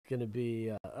going to be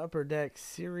Upper Deck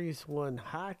Series 1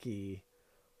 Hockey,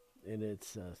 and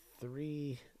it's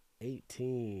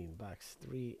 318. Box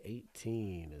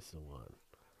 318 is the one.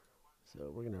 So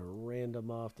we're going to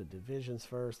random off the divisions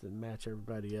first and match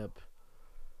everybody up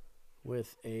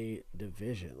with a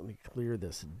division. Let me clear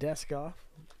this desk off.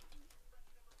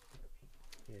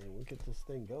 And we'll get this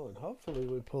thing going. Hopefully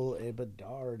we pull a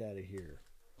Bedard out of here.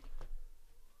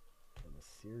 In a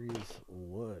Series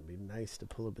 1. It'd be nice to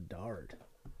pull a Bedard.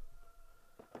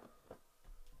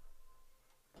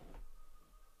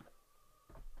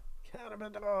 Count a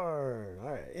Bedard.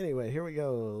 Alright, anyway, here we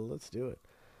go. Let's do it.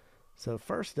 So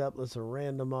first up, let's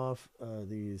random off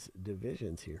these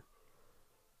divisions here.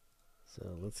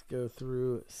 So let's go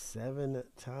through 7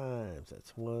 times.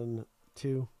 That's 1,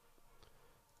 2,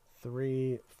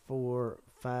 3, 4,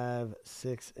 5,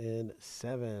 6, and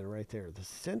 7 right there. The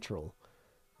Central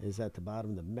is at the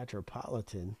bottom. The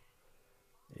Metropolitan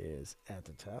is at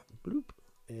the top. Bloop.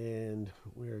 And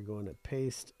we're going to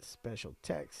paste special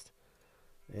text.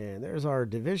 And there's our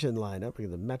division lineup. We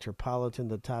got the Metropolitan,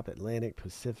 the top, Atlantic,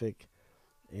 Pacific,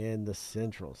 and the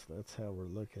Central. So that's how we're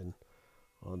looking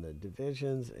on the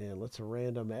divisions. And let's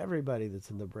random everybody that's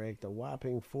in the break. The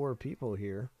whopping 4 people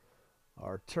here.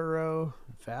 Arturo,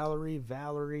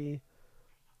 Valerie,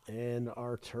 and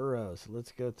Arturo. So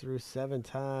let's go through 7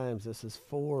 times. This is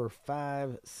 4,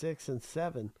 5, 6, and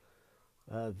 7.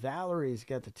 Valerie's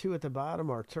got the 2 at the bottom.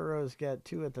 Arturo's got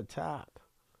 2 at the top.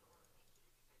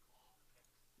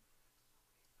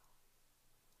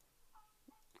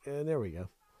 And there we go.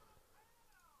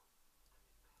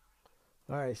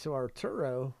 All right, so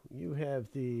Arturo, you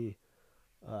have the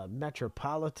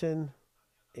Metropolitan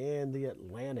and the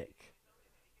Atlantic.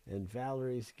 And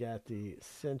Valerie's got the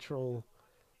Central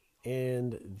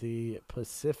and the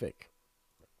Pacific.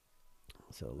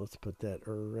 So let's put that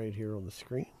right here on the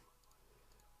screen.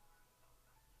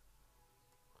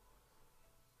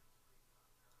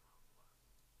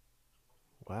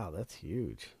 Wow, that's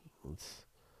huge.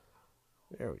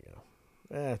 There we go.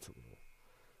 That's a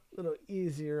little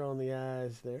easier on the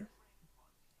eyes there.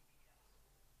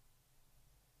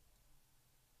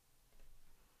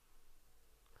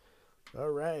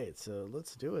 All right, so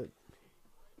let's do it.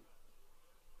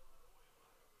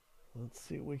 Let's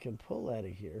see what we can pull out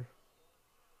of here.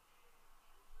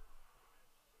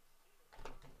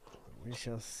 We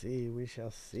shall see. We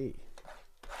shall see.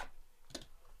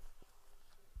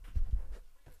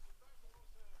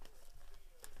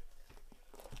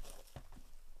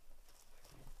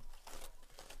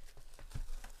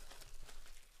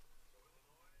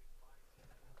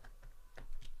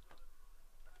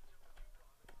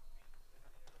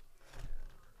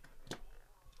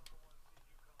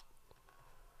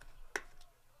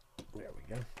 There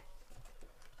we go.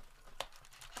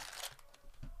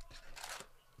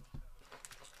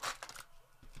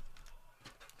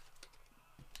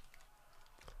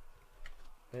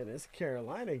 Man, this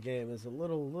Carolina game is a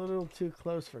little too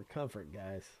close for comfort,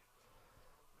 guys.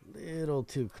 Little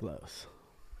too close.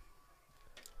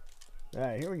 All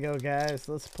right, here we go, guys.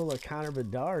 Let's pull a Connor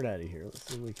Bedard out of here. Let's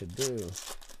see what we can do.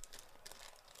 Let's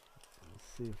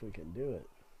see if we can do it.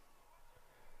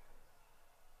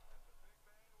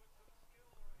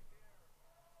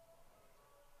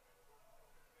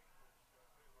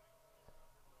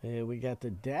 And we got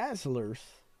the Dazzlers.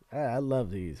 I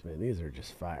love these, man. These are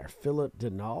just fire. Philip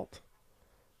Denault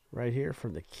right here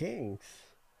from the Kings.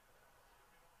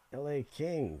 LA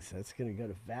Kings. That's going to go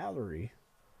to Valerie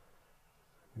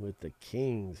with the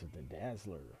Kings, with the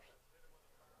Dazzlers.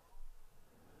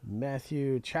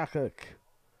 Matthew Chakuk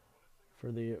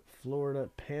for the Florida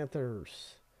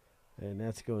Panthers. And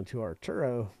that's going to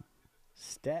Arturo.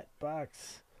 Stat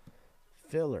box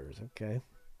fillers. Okay.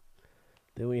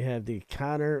 Then we have the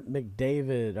Connor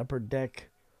McDavid Upper Deck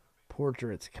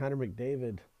Portraits. Connor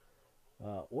McDavid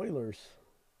Oilers.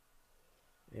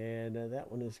 And that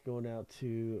one is going out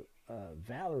to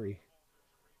Valerie.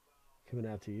 Coming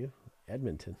out to you.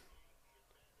 Edmonton.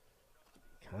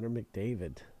 Connor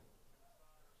McDavid.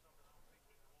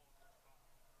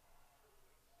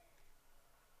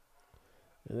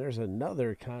 And there's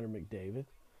another Connor McDavid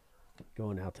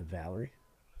going out to Valerie.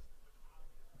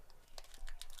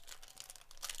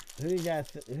 Who do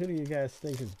you guys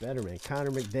think is better, man? Connor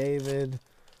McDavid,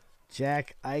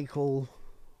 Jack Eichel,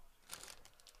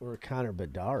 or Connor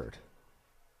Bedard?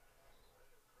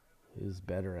 Who's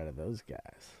better out of those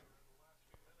guys?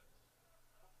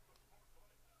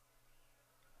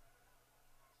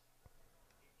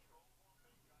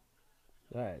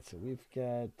 All right, so we've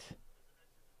got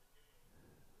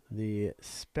the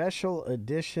special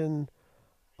edition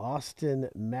Austin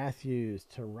Matthews,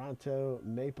 Toronto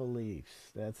Maple Leafs.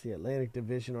 That's the Atlantic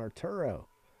Division Arturo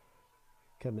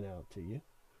coming out to you.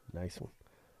 Nice one.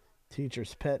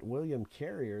 Teacher's Pet, William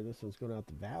Carrier. This one's going out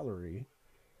to Valerie.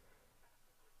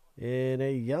 And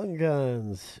a Young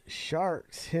Guns,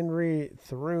 Sharks, Henry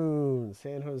Thrun,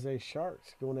 San Jose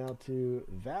Sharks, going out to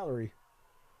Valerie.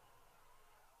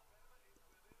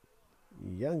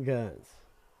 Young Guns.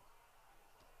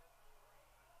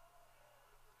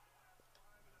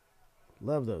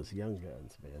 Love those Young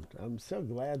Guns, man. I'm so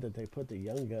glad that they put the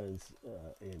Young Guns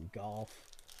in golf.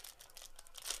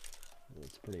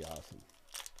 It's pretty awesome.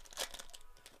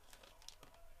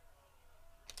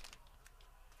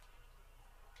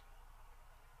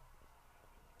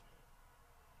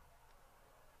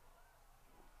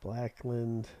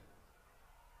 Blackland,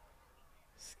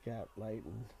 Scott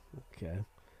Lighton. Okay.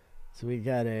 So we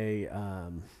got a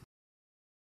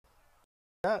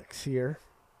Ducks here.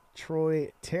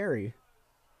 Troy Terry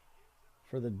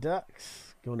for the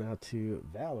Ducks. Going out to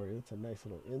Valerie. That's a nice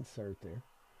little insert there.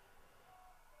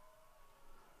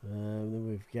 Then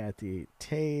we've got the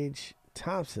Tage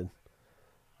Thompson.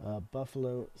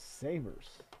 Buffalo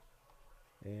Sabres.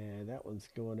 And that one's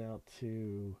going out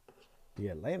to the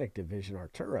Atlantic Division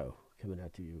Arturo. Coming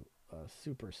out to you,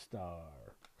 Superstar.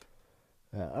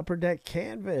 Upper Deck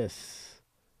Canvas.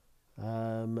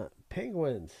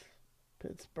 Penguins.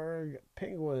 Pittsburgh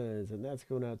Penguins. And that's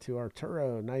going out to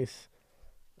Arturo. Nice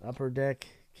Upper Deck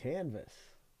Canvas.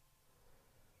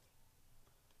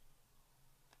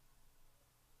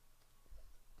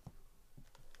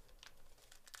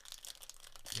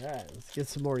 All right, let's get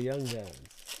some more Young Guns.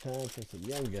 Time for some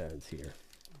Young Guns here.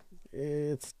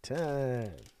 It's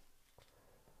time.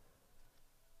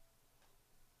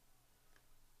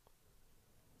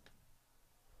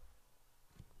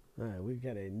 All right, we've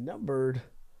got a numbered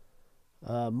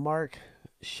Mark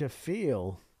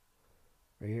Sheffield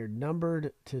right here,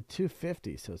 numbered to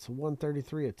 250. So it's a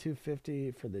 133, a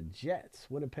 250 for the Jets,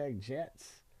 Winnipeg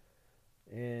Jets.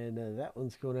 And that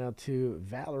one's going out to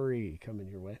Valerie, coming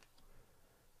your way.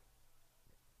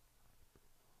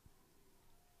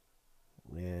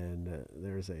 And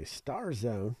there's a Star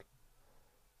Zone.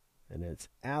 And it's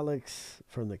Alex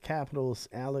from the Capitals,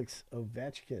 Alex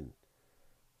Ovechkin.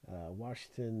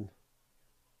 Washington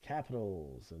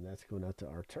Capitals. And that's going out to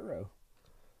Arturo.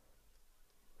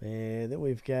 And then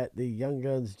we've got the Young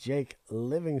Guns, Jake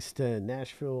Livingston,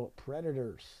 Nashville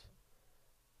Predators.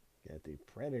 Got the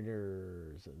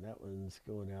Predators. And that one's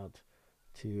going out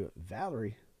to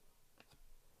Valerie.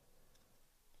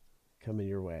 Coming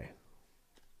your way.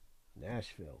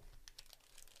 Nashville.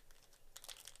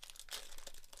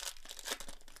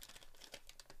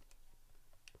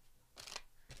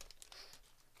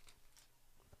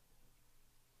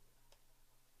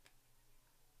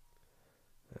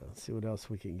 Let's see what else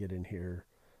we can get in here.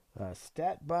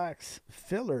 Stat box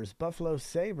fillers, Buffalo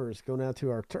Sabres going out to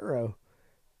Arturo.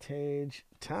 Tage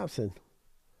Thompson.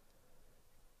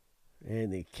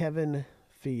 And the Kevin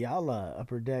Fiala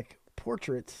Upper Deck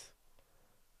Portraits.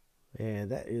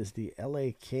 And that is the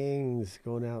LA Kings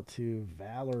going out to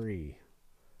Valerie.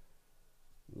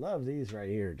 Love these right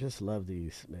here. Just love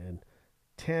these, man.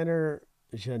 Tanner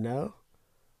Jeannot,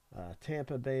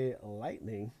 Tampa Bay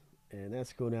Lightning. And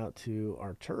that's going out to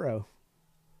Arturo.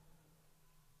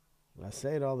 I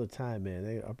say it all the time, man.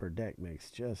 They Upper Deck makes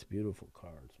just beautiful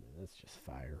cards, man. That's just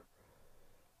fire.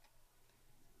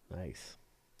 Nice.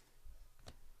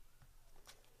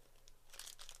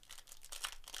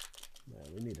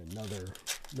 We need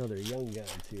another Young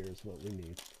Guns here is what we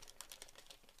need.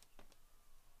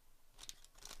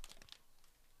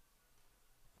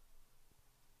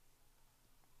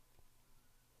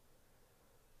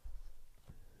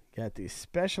 Got the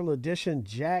special edition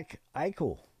Jack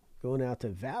Eichel going out to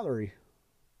Valerie.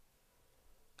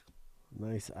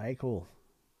 Nice Eichel.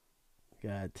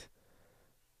 Got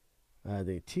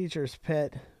the Teacher's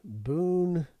Pet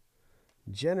Boone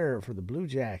Jenner for the Blue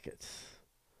Jackets.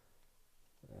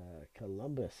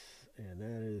 Columbus, and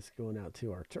that is going out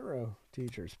to Arturo,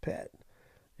 Teacher's Pet.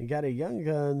 And got a Young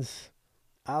Guns,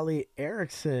 Ali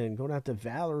Erickson, going out to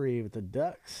Valerie with the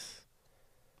Ducks.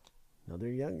 Another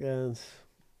Young Guns.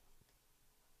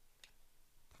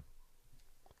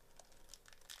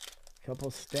 Couple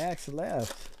stacks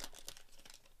left.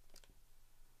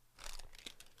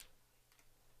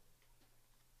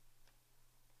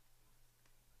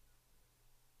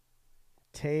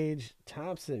 Tage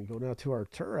Thompson going out to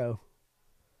Arturo.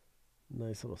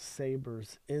 Nice little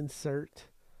Sabres insert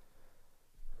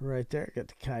right there. Got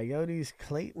the Coyotes,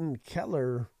 Clayton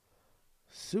Keller,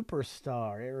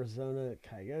 Superstar, Arizona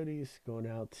Coyotes going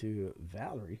out to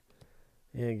Valerie.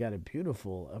 And got a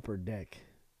beautiful Upper Deck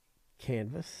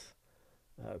canvas.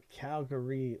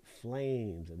 Calgary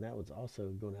Flames, and that was also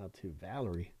going out to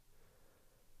Valerie.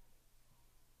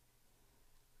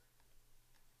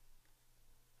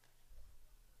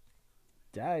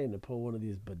 Dying to pull one of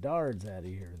these Bedards out of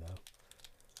here, though.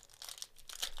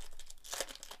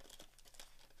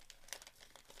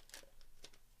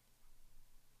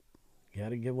 Got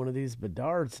to get one of these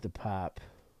Bedards to pop.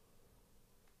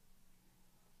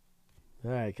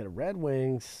 All right, got a Red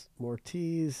Wings,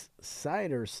 Mortiz,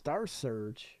 Cider, Star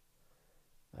Surge.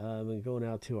 And going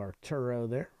out to Arturo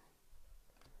there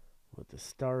with the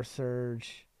Star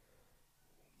Surge.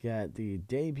 Got the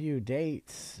debut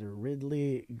dates,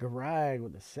 Ridley Garag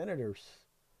with the Senators.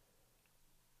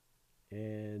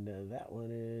 And that one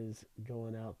is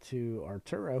going out to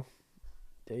Arturo.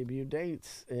 Debut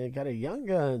dates. And got a Young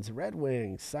Guns, Red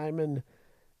Wings, Simon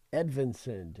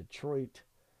Edvinson, Detroit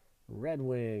Red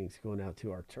Wings, going out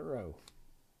to Arturo.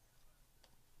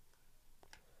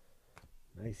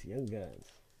 Nice Young Guns.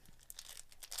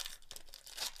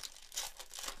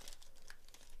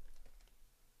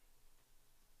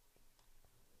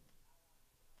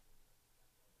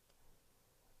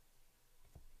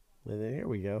 And then here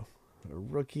we go. A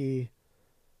rookie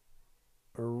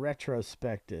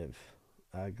retrospective.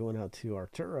 Going out to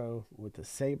Arturo with the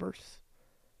Sabres.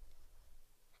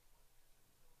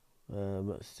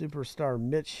 Superstar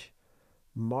Mitch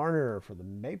Marner for the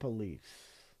Maple Leafs.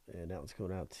 And that one's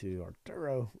going out to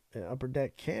Arturo. And Upper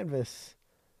Deck Canvas.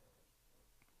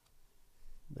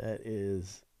 That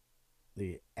is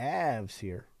the Avs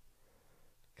here.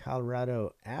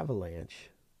 Colorado Avalanche.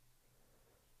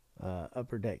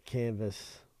 Upper Deck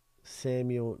Canvas,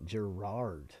 Samuel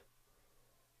Girard.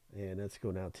 And that's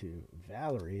going out to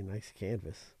Valerie. Nice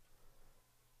canvas.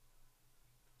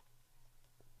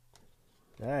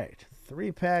 All right,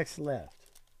 3 packs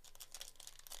left.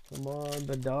 Come on,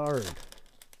 Bedard.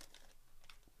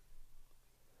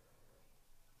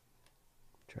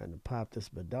 Trying to pop this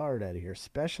Bedard out of here.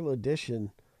 Special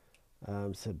edition,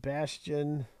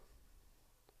 Sebastian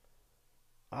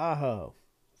Aho.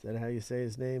 Is that how you say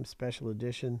his name? Special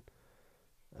edition.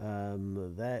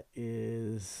 That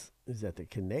is that the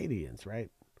Canadians,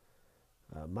 right?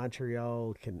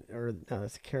 Montreal no,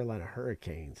 that's the Carolina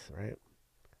Hurricanes, right?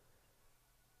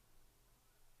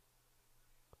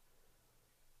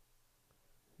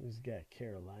 Who's got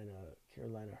Carolina?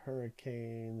 Carolina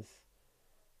Hurricanes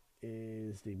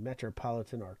is the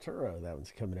Metropolitan Arturo. That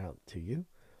one's coming out to you.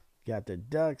 Got the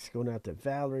Ducks going out to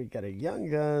Valerie. Got a Young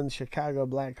Guns, Chicago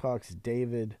Blackhawks,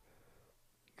 David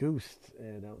Goost.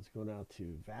 And that one's going out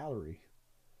to Valerie.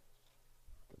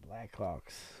 The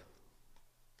Blackhawks.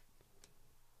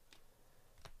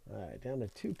 All right, down to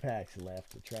 2 packs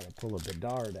left to try to pull a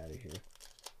Bedard out of here.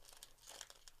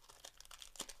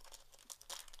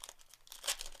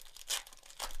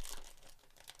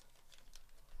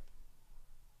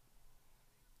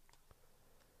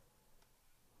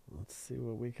 Let's see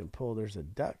what we can pull. There's a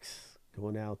Ducks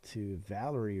going out to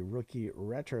Valerie, rookie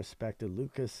retrospective,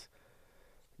 Lucas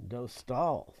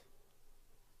Dostal.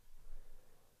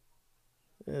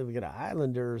 And we got an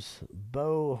Islanders,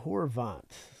 Bo Horvat,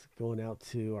 going out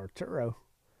to Arturo.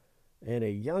 And a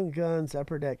Young Guns,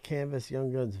 Upper Deck Canvas,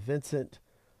 Young Guns, Vincent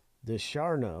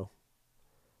Descharno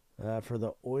for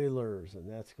the Oilers. And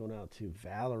that's going out to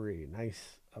Valerie.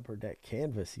 Nice Upper Deck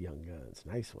Canvas, Young Guns.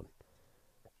 Nice one.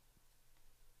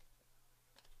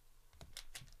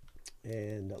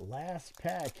 And last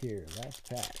pack here. Last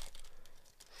pack.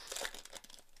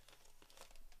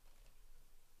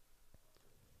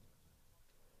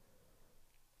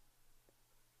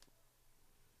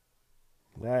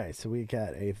 All right, so we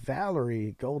got a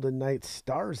Valerie Golden Knights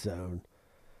Star Zone.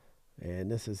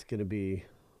 And this is going to be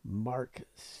Mark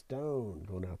Stone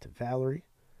going out to Valerie.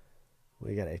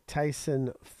 We got a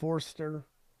Tyson Forster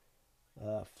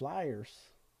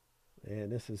Flyers.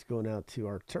 And this is going out to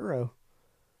Arturo.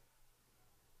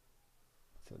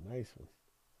 It's a nice one.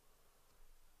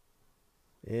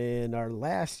 And our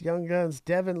last Young Guns,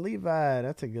 Devin Levi.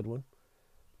 That's a good one.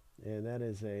 And that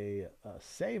is a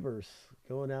Sabres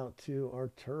going out to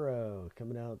Arturo.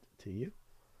 Coming out to you.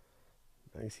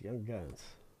 Nice Young Guns.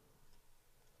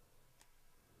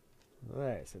 All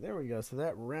right, so there we go. So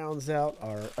that rounds out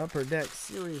our Upper Deck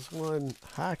Series 1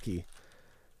 hockey.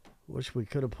 Wish we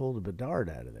could have pulled a Bedard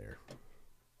out of there.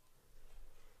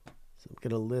 So I'm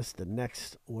going to list the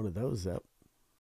next one of those up.